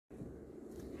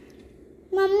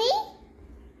Mummy,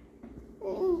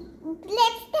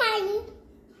 grapes time.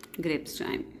 Grapes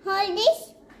time. Hold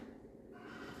this.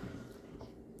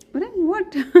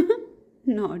 What?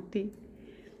 Naughty.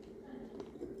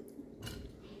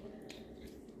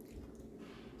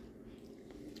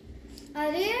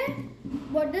 Aare,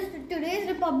 what does today's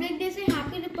Republic Day say?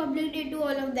 Happy Republic Day to all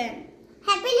of them.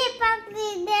 Happy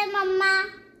Republic Day, Mama.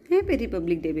 Happy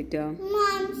Republic Day, beta.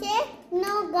 Mom said,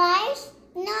 no guys,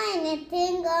 no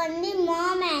anything, only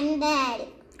mom and dad.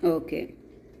 Okay.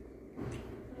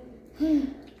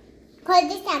 Hold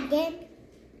this again.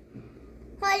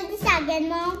 Hold this again,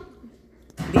 Mom.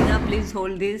 Dina, please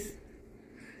hold this.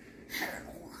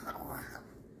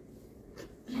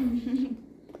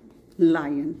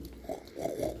 Lion.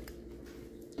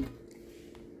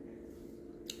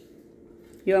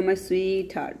 You are my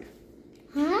sweetheart.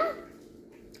 Huh?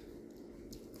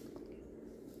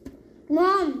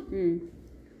 Mom,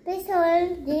 please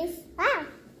hold this. Ah.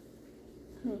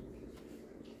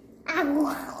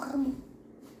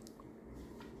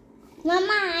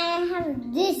 Mama, I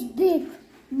have this big.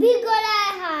 Big one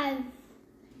I have.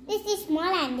 This is small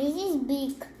and this is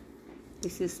big.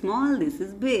 This is small, this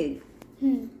is big.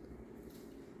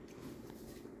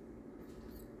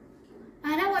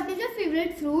 Aara, what is your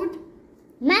favorite fruit?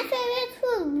 My favorite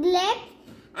fruit, grapes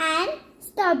and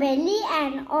strawberry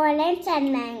and orange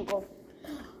and mango.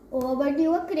 Oh, but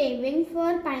you were craving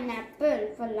for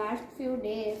pineapple for last few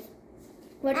days.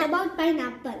 What about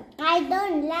pineapple? I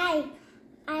don't like.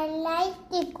 I like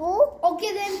tiku.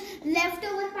 Okay, then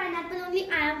leftover pineapple only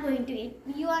I am going to eat.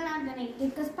 You are not going to eat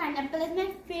it because pineapple is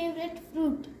my favorite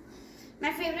fruit.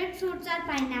 My favorite fruits are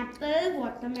pineapple,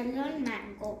 watermelon,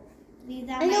 mango. These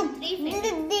are my three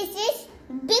favorites. This is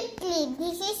big tree.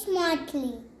 This is small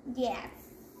tree. Yes.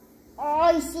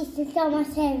 Oh, this is so much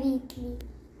heavy tree.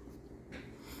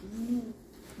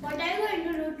 What are you going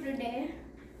to do today?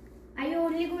 Are you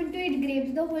only going to eat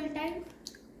grapes the whole time?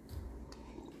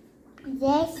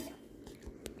 Yes.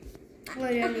 Oh,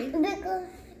 really? Because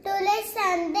today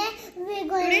Sunday we're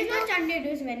going Today is to. not Sunday, it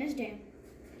is Wednesday.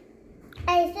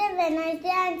 I said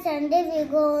Wednesday and Sunday we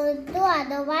go to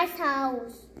otherwise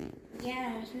house.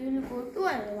 Yes, we will go to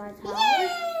Aara's house. Yeah.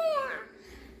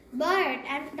 But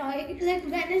I'm talking like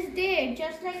Wednesday,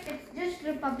 just like it's just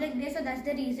Republic Day, so that's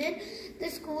the reason the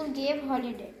school gave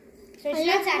holiday. So it's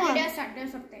not Saturday or Sunday or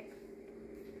something.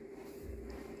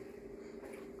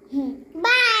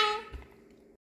 Bye.